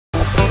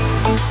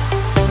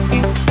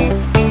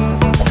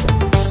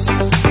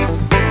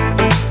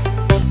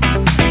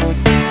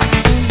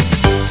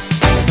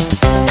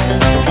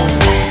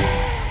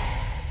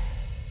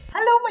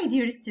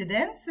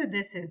students,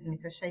 this is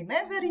Mrs.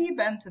 Shaima Gharib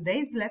and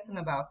today's lesson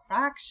about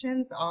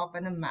fractions of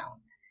an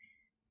amount.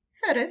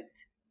 First,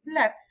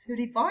 let's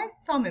revise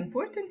some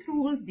important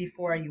rules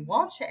before you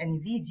watch any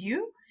video.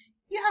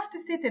 You have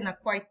to sit in a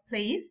quiet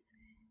place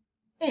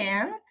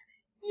and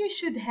you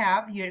should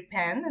have your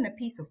pen and a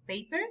piece of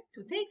paper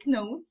to take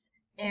notes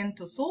and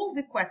to solve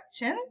the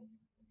questions.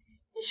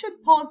 You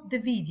should pause the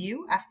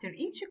video after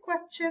each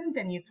question,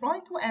 then you try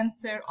to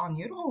answer on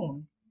your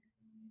own.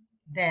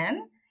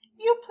 Then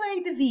you play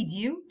the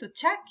video to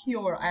check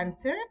your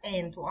answer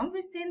and to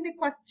understand the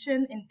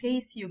question in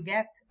case you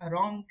get a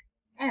wrong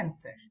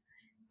answer.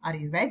 Are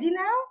you ready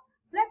now?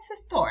 Let's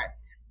start.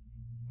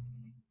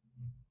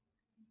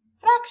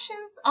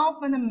 Fractions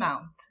of an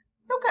amount.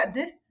 Look at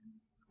this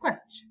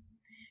question.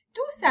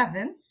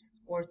 2/7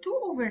 or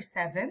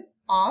 2/7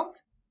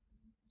 of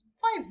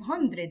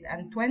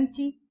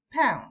 520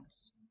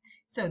 pounds.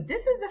 So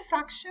this is a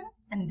fraction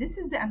and this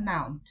is the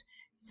amount.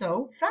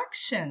 So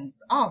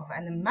fractions of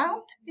an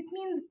amount, it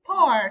means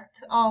part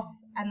of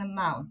an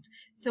amount.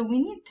 So we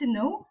need to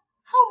know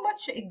how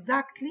much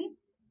exactly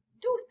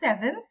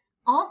 2/7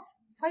 of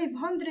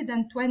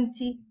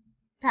 520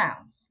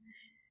 pounds.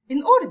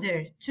 In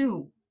order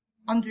to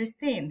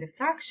understand the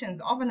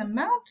fractions of an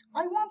amount,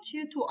 I want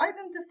you to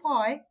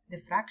identify the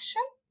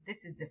fraction.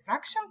 This is the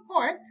fraction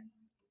part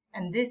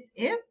and this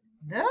is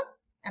the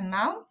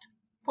amount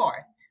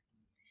part.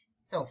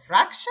 So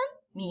fraction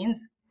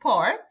means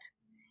part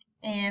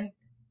and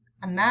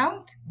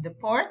amount, the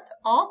part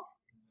of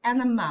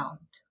an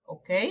amount,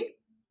 okay?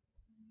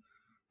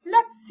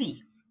 Let's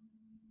see.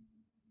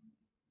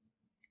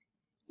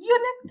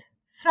 Unit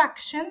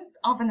fractions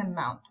of an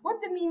amount.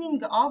 What's the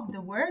meaning of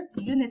the word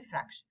unit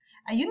fraction?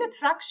 A unit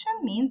fraction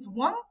means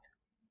one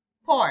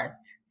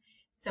part.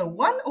 So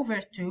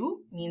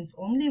 1/2 means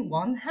only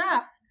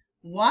 1/2.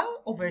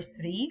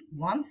 1/3,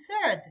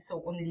 1/3.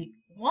 So only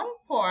one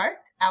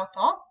part out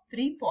of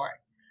 3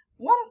 parts.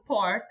 One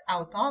part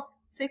out of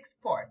 6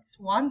 parts.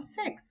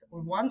 1/6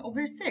 or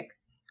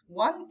 1/6.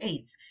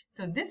 1/8.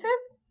 So this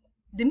is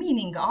the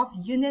meaning of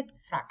unit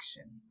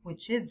fraction,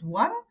 which is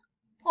one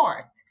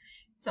part.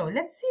 So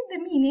let's see the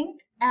meaning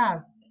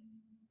as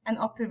an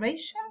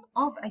operation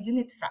of a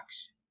unit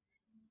fraction.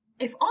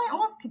 If I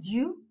asked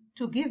you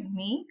to give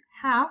me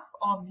half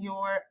of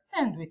your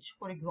sandwich,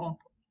 for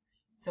example,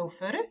 so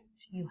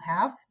first you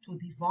have to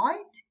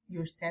divide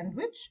your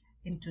sandwich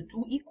into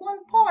 2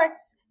 equal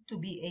parts to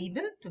be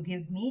able to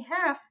give me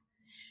half.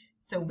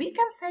 So we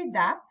can say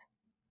that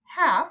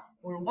half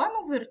or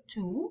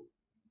 1/2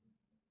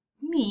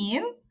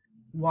 means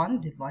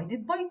 1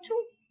 divided by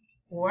 2,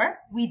 or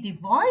we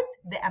divide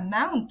the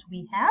amount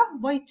we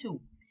have by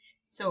 2.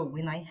 So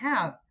when I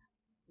have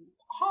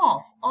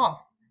half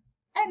of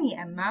any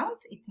amount,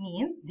 it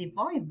means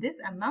divide this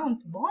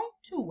amount by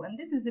 2, and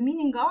this is the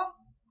meaning of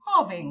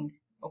halving,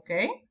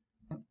 okay?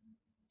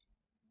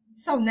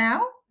 So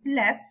now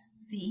let's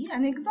see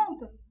an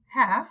example.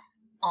 Half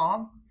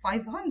of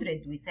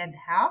 500. We said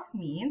half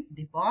means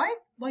divide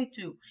by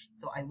 2.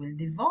 So I will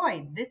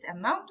divide this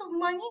amount of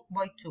money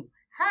by 2.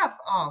 Half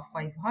of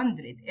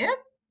 500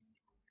 is,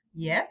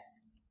 yes,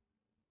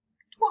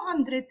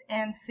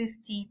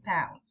 250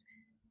 pounds.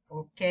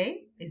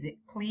 Okay, is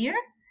it clear?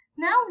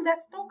 Now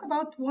let's talk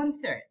about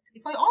 1/3.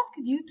 If I asked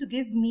you to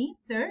give me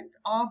 1/3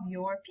 of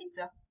your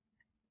pizza,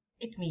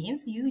 it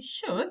means you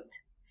should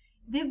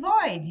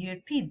divide your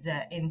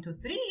pizza into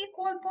 3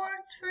 equal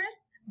parts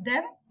first,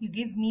 then you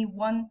give me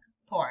 1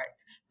 part.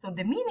 So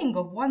the meaning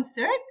of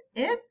 1/3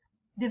 is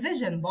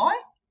division by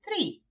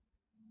 3.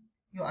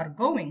 You are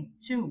going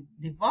to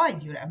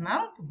divide your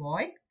amount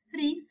by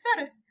 3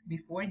 first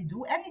before you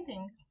do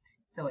anything.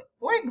 So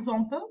for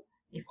example,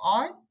 if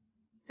I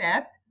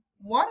said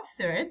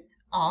 1/3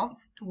 of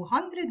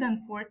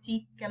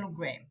 240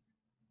 kilograms,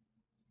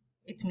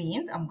 it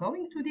means I'm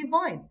going to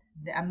divide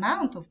the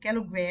amount of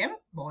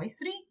kilograms by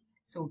 3.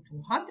 So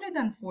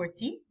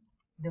 240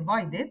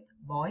 divided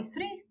by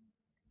 3.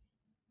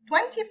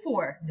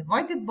 24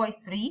 divided by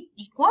 3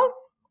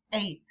 equals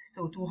 8.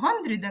 So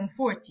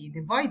 240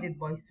 divided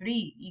by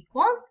 3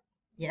 equals,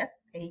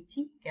 yes,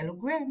 80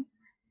 kilograms.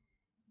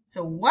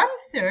 So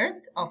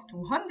 1/3 of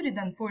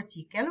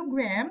 240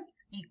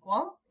 kilograms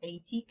equals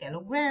 80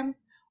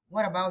 kilograms.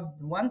 What about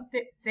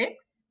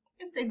 1/6?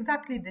 It's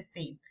exactly the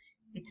same.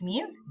 It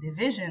means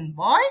division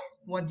by,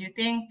 what do you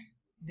think?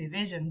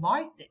 Division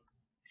by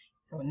 6.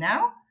 So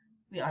now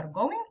we are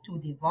going to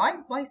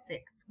divide by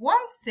 6.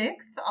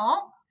 1/6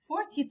 of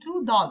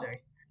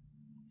 $42.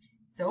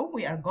 So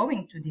we are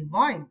going to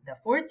divide the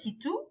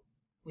 42,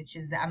 which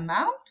is the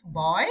amount,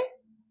 by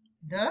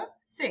the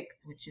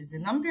 6, which is the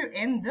number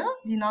in the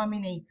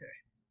denominator.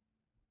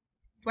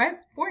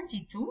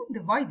 42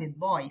 divided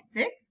by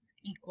 6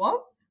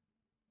 equals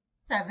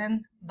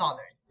 $7.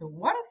 So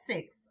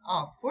 1/6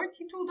 of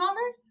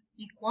 $42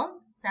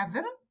 equals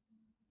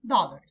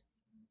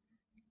 $7.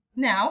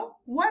 Now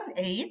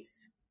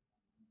 1/8.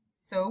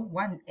 So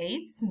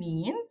 1/8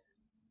 means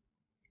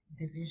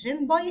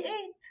division by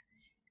 8.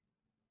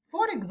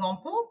 For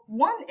example,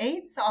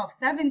 1/8 of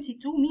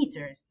 72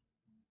 meters.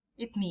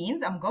 It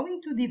means I'm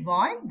going to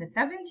divide the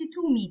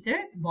 72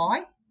 meters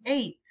by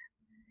 8.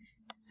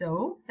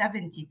 So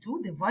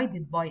 72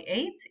 divided by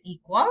 8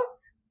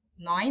 equals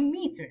 9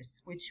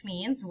 meters, which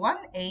means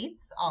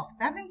 1/8 of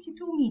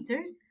 72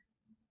 meters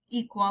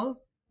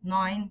equals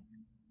 9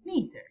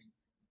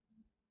 meters.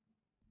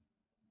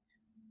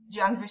 Do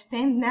you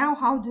understand now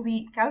how do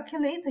we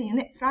calculate the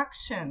unit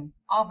fractions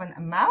of an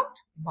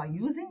amount? By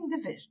using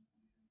division.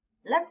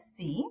 Let's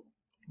see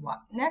what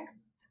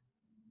next.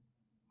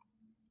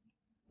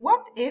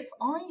 What if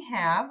I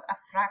have a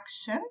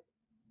fraction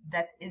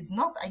that is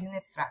not a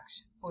unit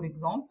fraction? For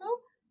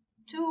example,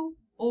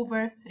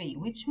 2/3,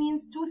 which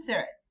means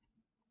 2/3.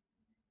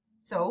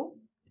 So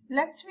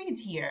let's read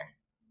here.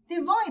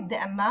 Divide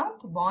the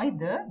amount by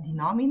the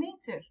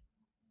denominator.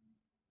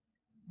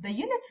 The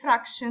unit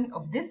fraction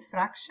of this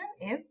fraction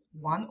is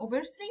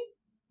 1/3,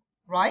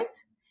 right?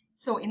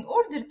 So in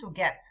order to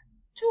get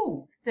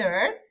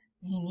 2/3,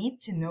 you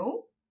need to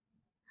know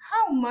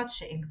how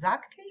much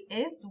exactly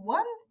is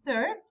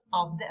 1/3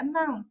 of the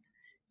amount.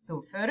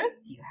 So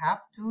first you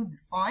have to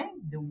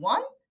define the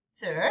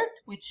 1/3,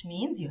 which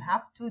means you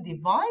have to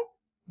divide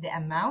the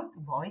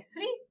amount by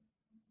 3,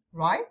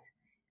 right?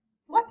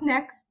 What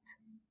next?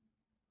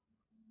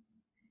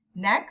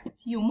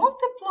 Next, you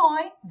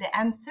multiply the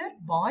answer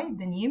by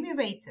the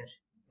numerator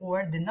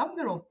or the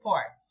number of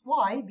parts.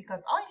 Why?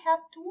 Because I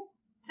have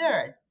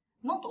 2/3,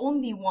 not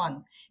only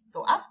one.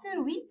 So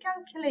after we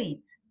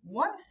calculate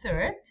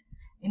 1/3,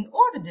 in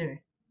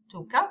order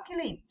to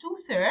calculate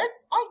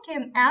 2/3, I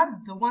can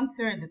add the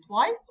 1/3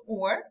 twice,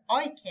 or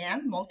I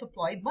can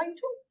multiply it by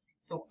 2.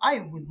 So I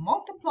will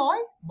multiply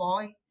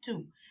by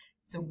 2.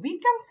 So we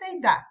can say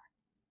that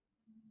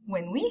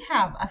when we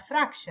have a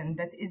fraction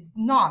that is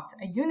not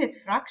a unit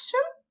fraction,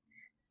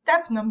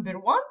 step number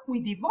 1, we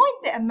divide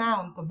the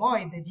amount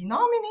by the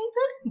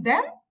denominator,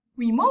 then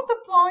we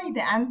multiply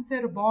the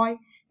answer by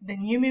the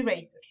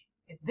numerator.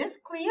 Is this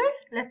clear?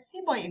 Let's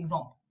see by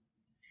example.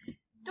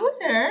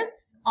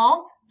 2/3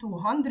 of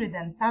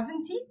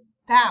 270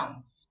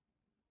 pounds.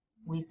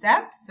 We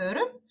said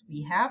first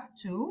we have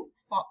to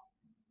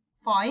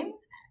find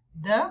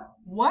the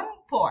one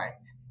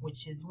part,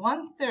 which is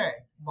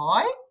 1/3,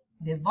 by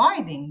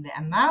dividing the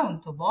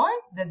amount by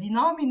the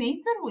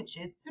denominator, which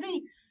is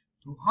 3.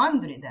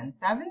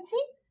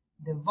 270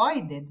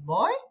 divided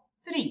by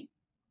 3.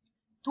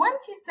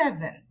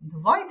 27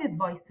 divided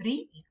by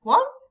 3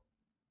 equals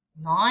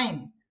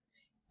 9.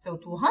 So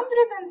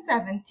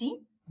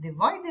 270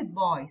 divided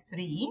by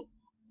 3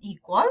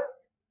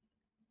 equals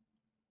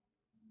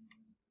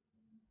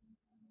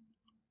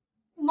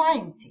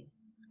 90.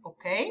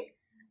 Okay?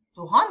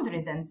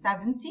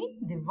 270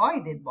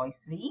 divided by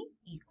 3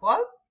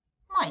 equals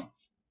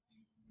 90.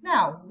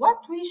 Now,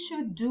 what we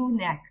should do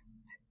next?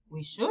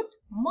 We should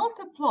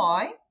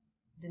multiply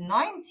the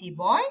 90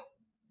 by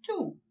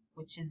 2,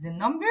 which is the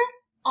number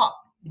up,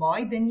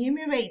 by the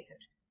numerator.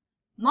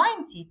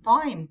 90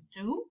 times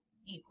 2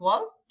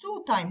 equals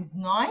 2 times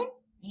 9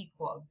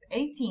 equals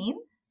 18.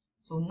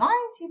 So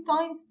 90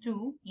 times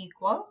 2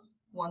 equals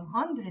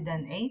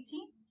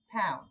 180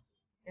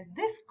 pounds. Is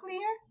this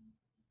clear?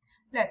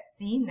 Let's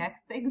see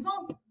next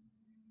example.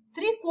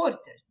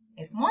 3/4.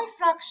 If my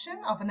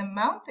fraction of an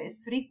amount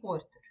is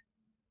 3/4,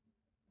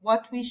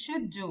 what we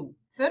should do?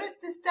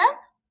 First step,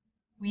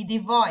 we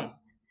divide.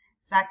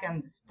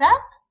 Second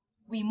step,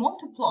 we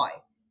multiply.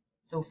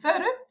 So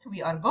first,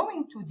 we are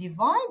going to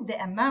divide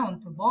the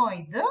amount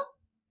by the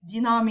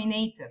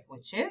denominator,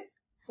 which is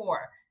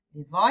 4.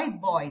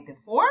 Divide by the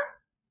 4.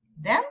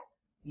 Then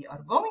we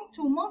are going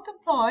to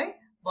multiply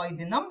by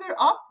the number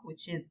up,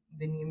 which is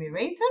the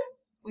numerator,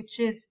 which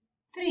is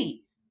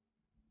 3.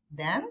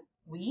 Then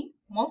we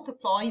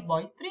multiply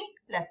by 3.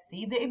 Let's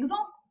see the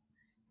example.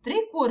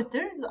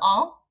 3/4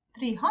 of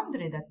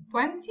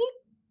 320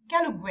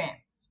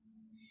 kilograms.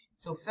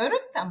 So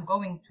first I'm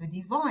going to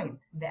divide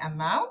the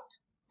amount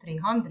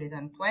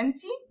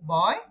 320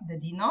 by the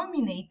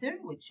denominator,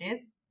 which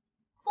is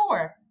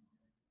 4.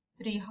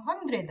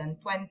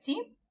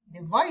 320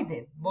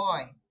 divided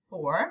by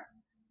 4.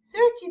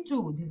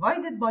 32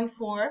 divided by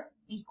 4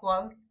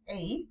 equals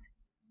 8.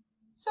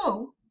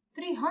 So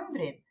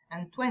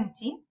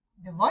 320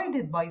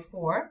 divided by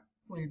 4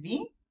 will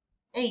be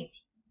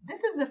 80.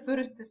 This is the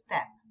first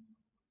step.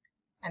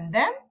 And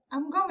then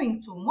I'm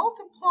going to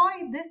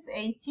multiply this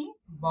 80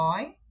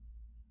 by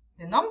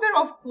the number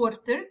of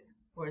quarters,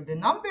 or the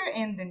number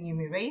in the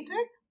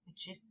numerator,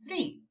 which is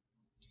 3.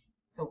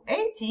 So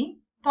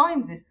 80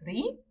 times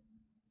 3,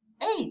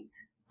 8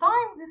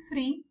 times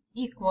 3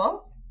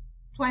 equals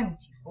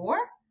 24.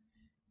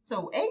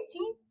 So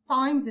 80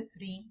 times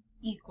 3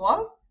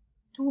 equals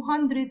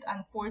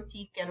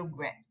 240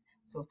 kilograms.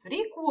 So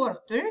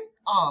 3/4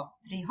 of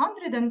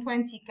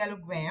 320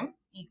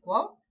 kilograms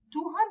equals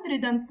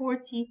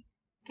 240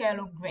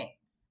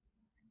 kilograms.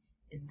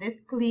 Is this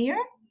clear?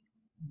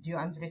 Do you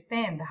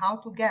understand how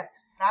to get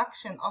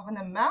fraction of an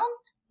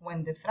amount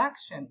when the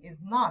fraction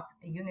is not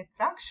a unit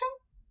fraction?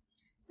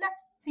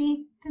 Let's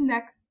see the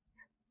next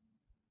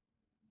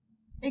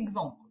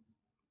example.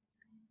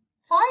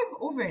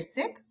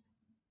 5/6.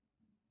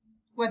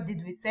 What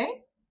did we say?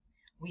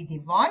 We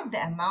divide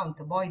the amount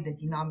by the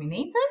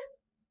denominator.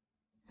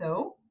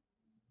 So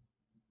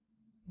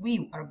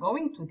we are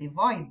going to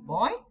divide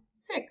by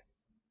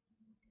 6.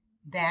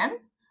 Then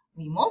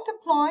we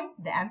multiply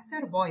the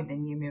answer by the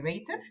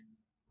numerator,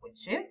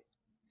 which is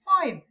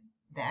 5.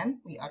 Then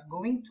we are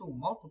going to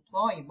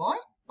multiply by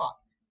 5.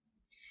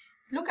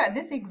 Look at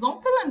this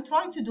example and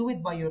try to do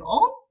it by your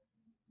own,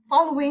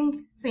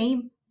 following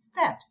same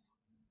steps.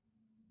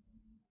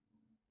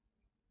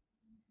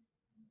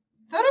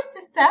 First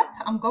step,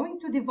 I'm going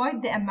to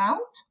divide the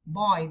amount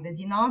by the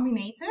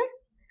denominator.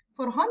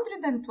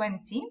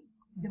 420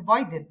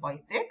 divided by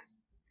 6.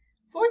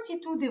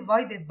 42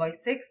 divided by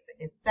 6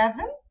 is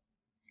 7.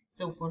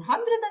 So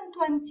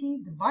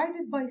 420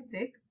 divided by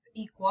 6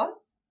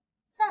 equals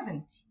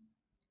 70.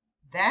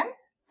 Then,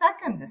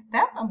 second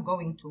step, I'm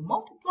going to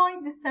multiply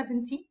the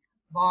 70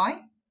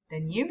 by the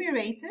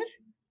numerator,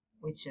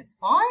 which is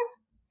 5.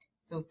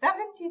 So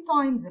 70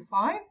 times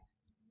 5,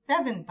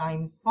 7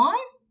 times 5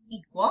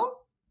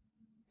 equals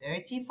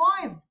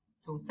 35.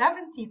 So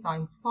 70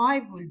 times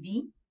 5 will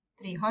be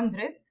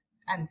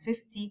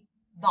 $350.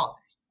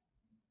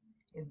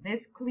 Is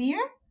this clear?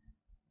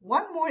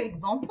 One more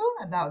example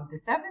about the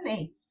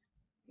 7/8.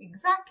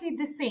 Exactly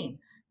the same.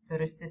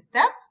 First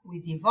step, we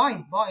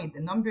divide by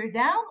the number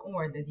down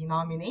or the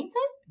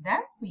denominator.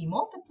 Then we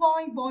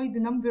multiply by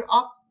the number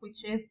up,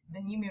 which is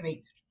the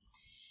numerator.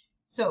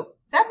 So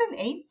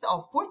 7/8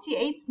 of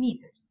 48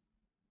 meters.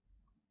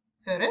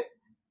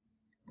 First,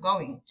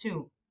 going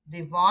to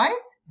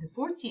divide the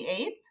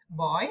 48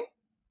 by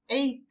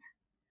 8.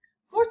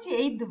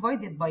 48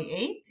 divided by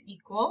 8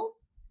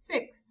 equals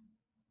 6.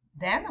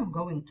 Then I'm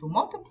going to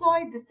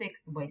multiply the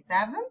 6 by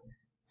 7.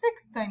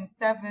 6 times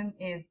 7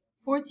 is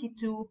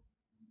 42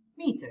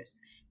 meters.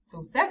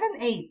 So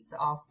 7/8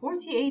 of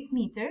 48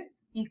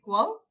 meters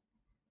equals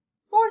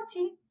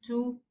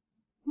 42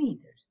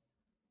 meters.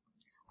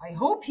 I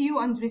hope you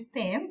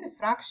understand the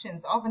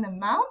fractions of an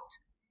amount.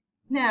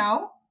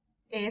 Now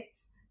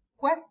it's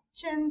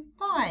questions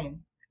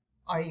time.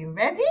 Are you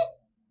ready?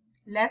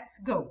 Let's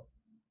go.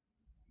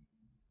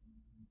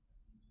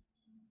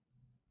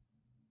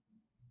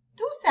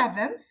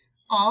 2/7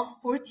 of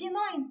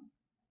 49.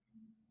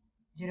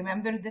 Do you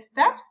remember the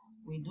steps?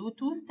 We do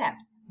 2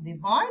 steps.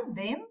 Divide,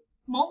 then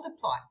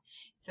multiply.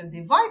 So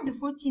divide the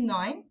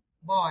 49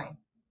 by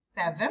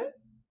 7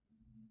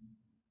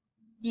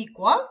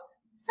 equals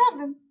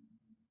 7.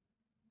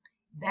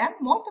 Then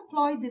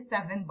multiply the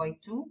 7 by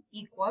 2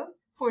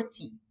 equals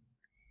 14.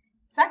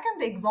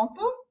 Second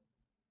example,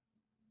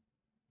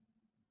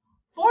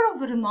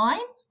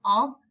 4/9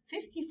 of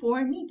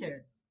 54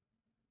 meters.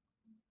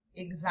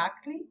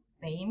 Exactly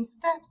same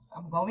steps.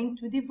 I'm going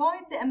to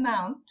divide the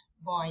amount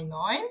by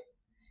 9.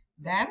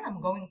 Then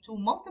I'm going to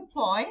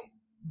multiply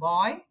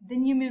by the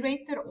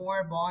numerator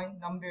or by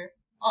number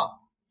up.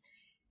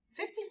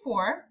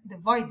 54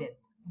 divided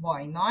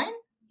by 9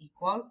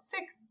 equals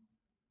 6.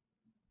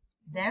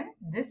 Then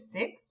this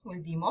 6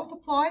 will be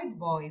multiplied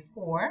by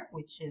 4,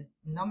 which is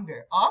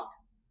number up.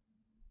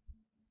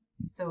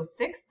 So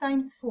 6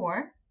 times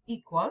 4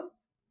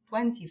 equals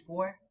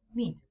 24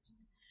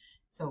 meters.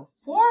 So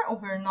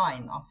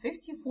 4/9 of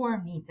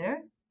 54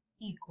 meters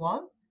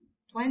equals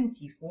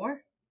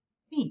 24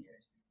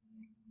 meters.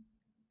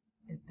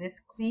 Is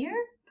this clear?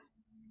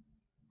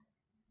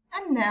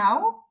 And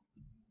now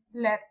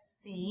let's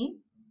see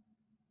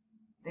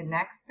the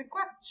next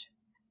question.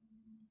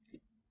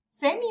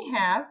 Sammy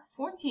has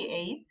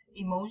 48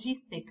 emoji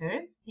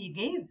stickers. He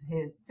gave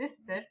his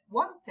sister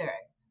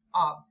 1/3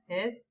 of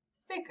his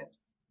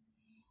stickers.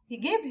 He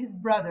gave his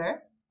brother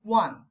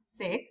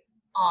 1/6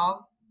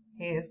 of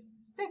his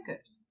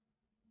stickers.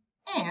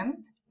 And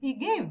he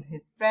gave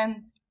his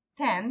friend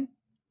 10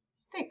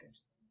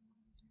 stickers.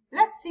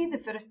 Let's see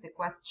the first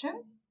question.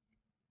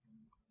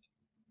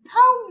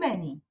 How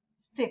many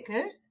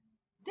stickers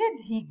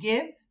did he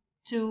give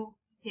to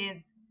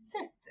his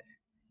sister?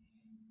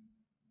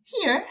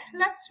 Here,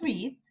 let's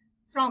read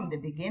from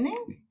the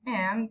beginning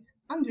and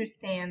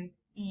understand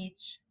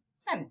each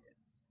sentence.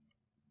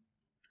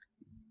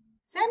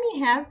 Sammy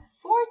has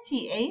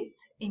 48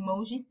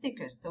 emoji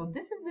stickers. So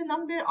this is the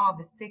number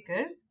of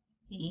stickers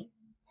he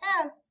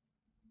has.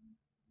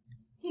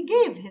 He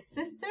gave his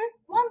sister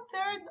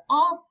 1/3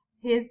 of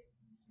his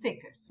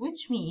stickers,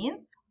 which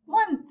means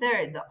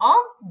 1/3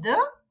 of the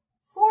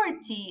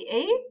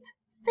 48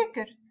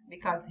 stickers,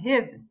 because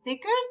his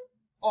stickers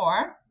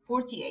are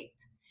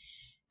 48.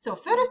 So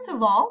first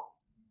of all,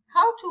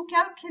 how to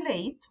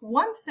calculate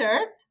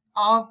 1/3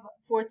 of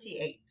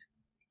 48?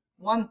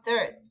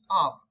 1/3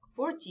 of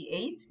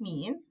 48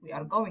 means we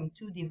are going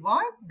to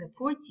divide the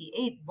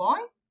 48 by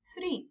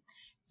 3.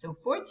 So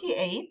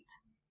 48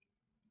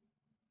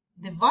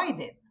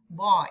 divided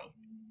by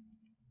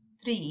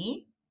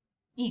 3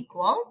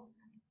 equals,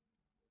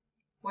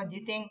 what do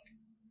you think?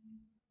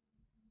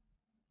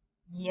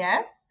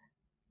 Yes,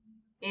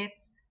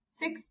 it's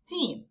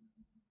 16.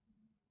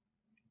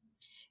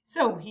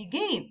 So he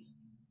gave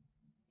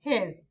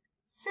his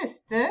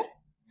sister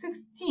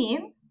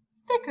 16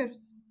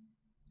 stickers,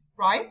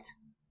 right?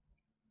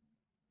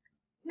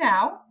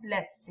 Now,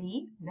 let's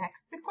see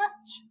next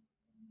question.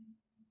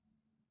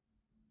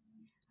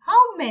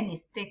 How many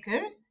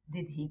stickers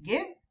did he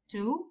give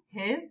to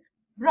his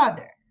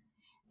brother?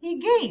 He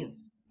gave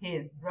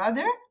his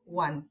brother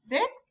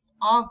 1/6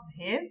 of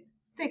his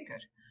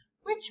sticker,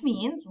 which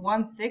means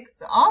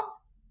 1/6 of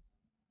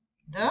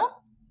the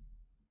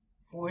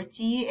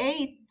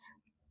 48.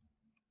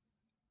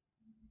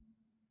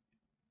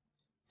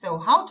 So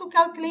how to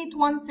calculate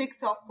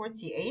 1/6 of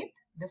 48?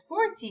 The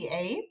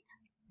 48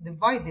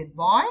 divided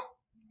by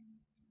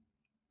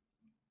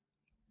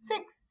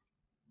 6.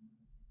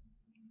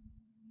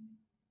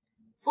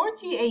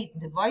 48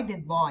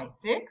 divided by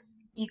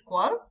 6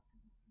 equals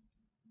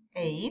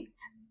 8.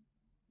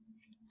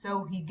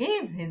 So he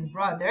gave his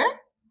brother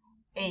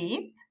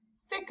 8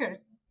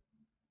 stickers.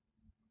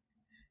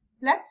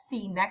 Let's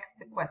see next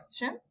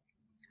question.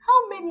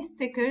 How many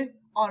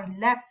stickers are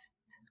left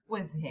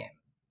with him?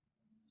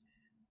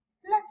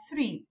 Let's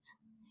read.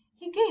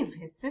 He gave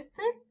his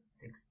sister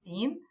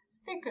 16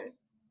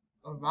 stickers,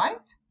 all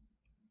right?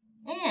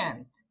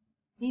 And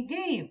he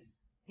gave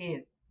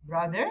his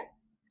brother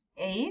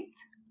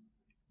 8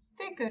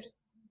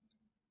 stickers.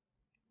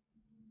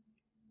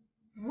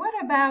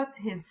 What about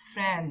his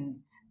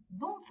friend?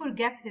 Don't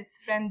forget his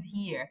friend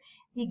here.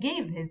 He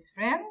gave his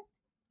friend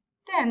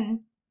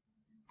 10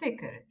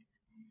 stickers.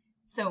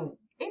 So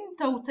in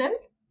total,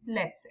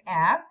 let's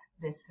add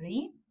the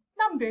 3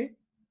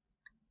 numbers.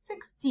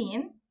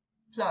 16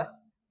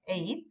 plus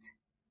 8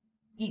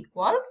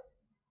 equals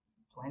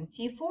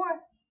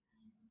 24.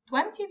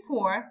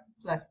 24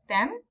 plus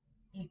 10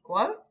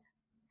 equals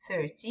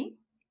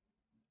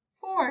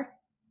 34.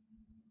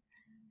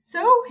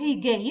 So he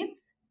gave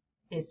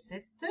his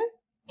sister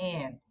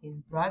and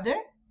his brother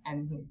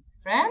and his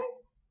friend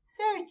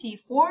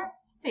 34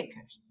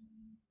 stickers.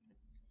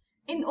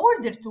 In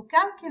order to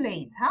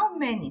calculate how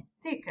many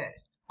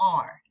stickers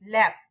are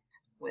left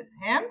with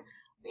him,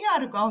 we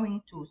are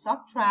going to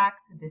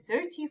subtract the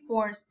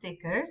 34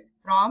 stickers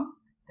from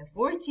the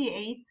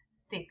 48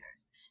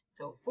 stickers.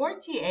 So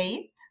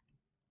 48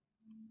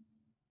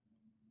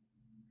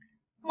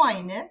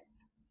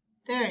 minus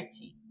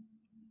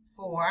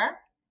 34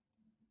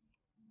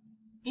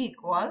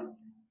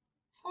 equals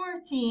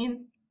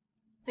 14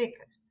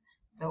 stickers.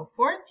 So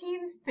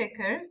 14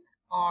 stickers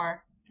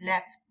are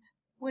left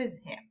with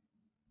him.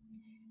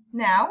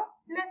 Now,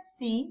 let's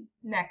see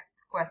next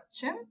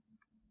question.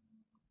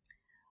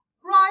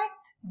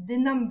 Write the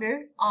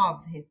number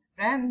of his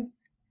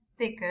friend's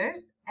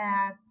stickers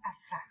as a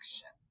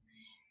fraction.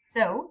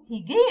 So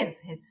he gave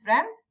his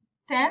friend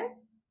 10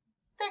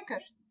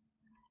 stickers.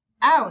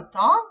 Out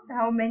of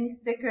how many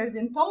stickers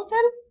in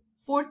total?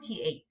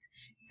 48.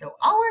 So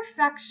our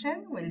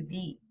fraction will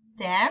be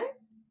 10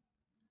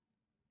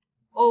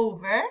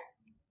 over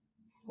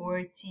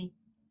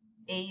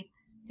 48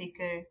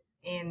 stickers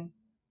in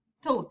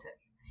total.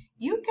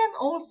 You can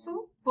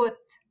also put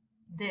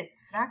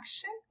this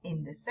fraction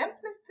in the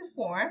simplest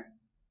form.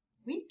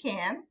 We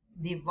can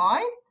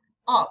divide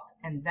up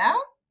and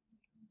down.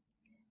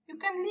 You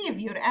can leave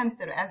your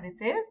answer as it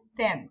is,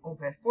 10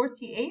 over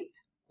 48,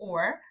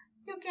 or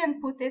you can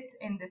put it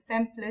in the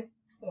simplest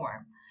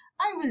form.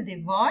 I will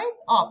divide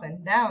up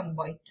and down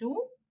by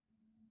 2.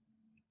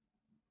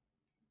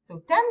 So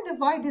 10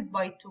 divided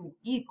by 2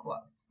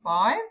 equals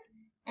 5,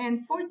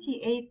 and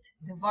 48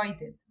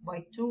 divided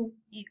by 2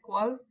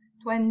 equals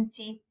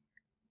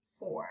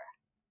 24.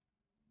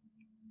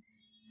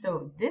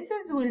 So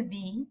will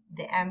be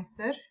the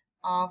answer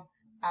of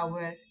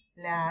our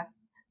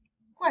last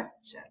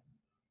question.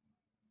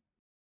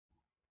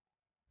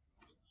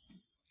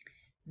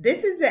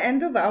 This is the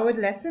end of our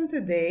lesson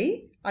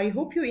today. I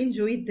hope you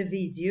enjoyed the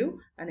video,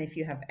 and if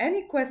you have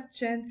any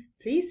question,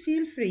 please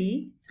feel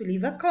free to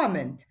leave a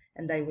comment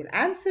and I will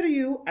answer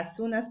you as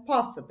soon as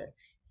possible.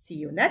 See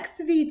you next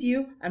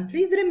video, and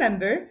please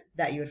remember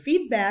that your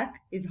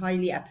feedback is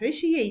highly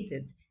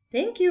appreciated.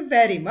 Thank you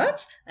very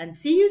much and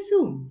see you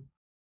soon.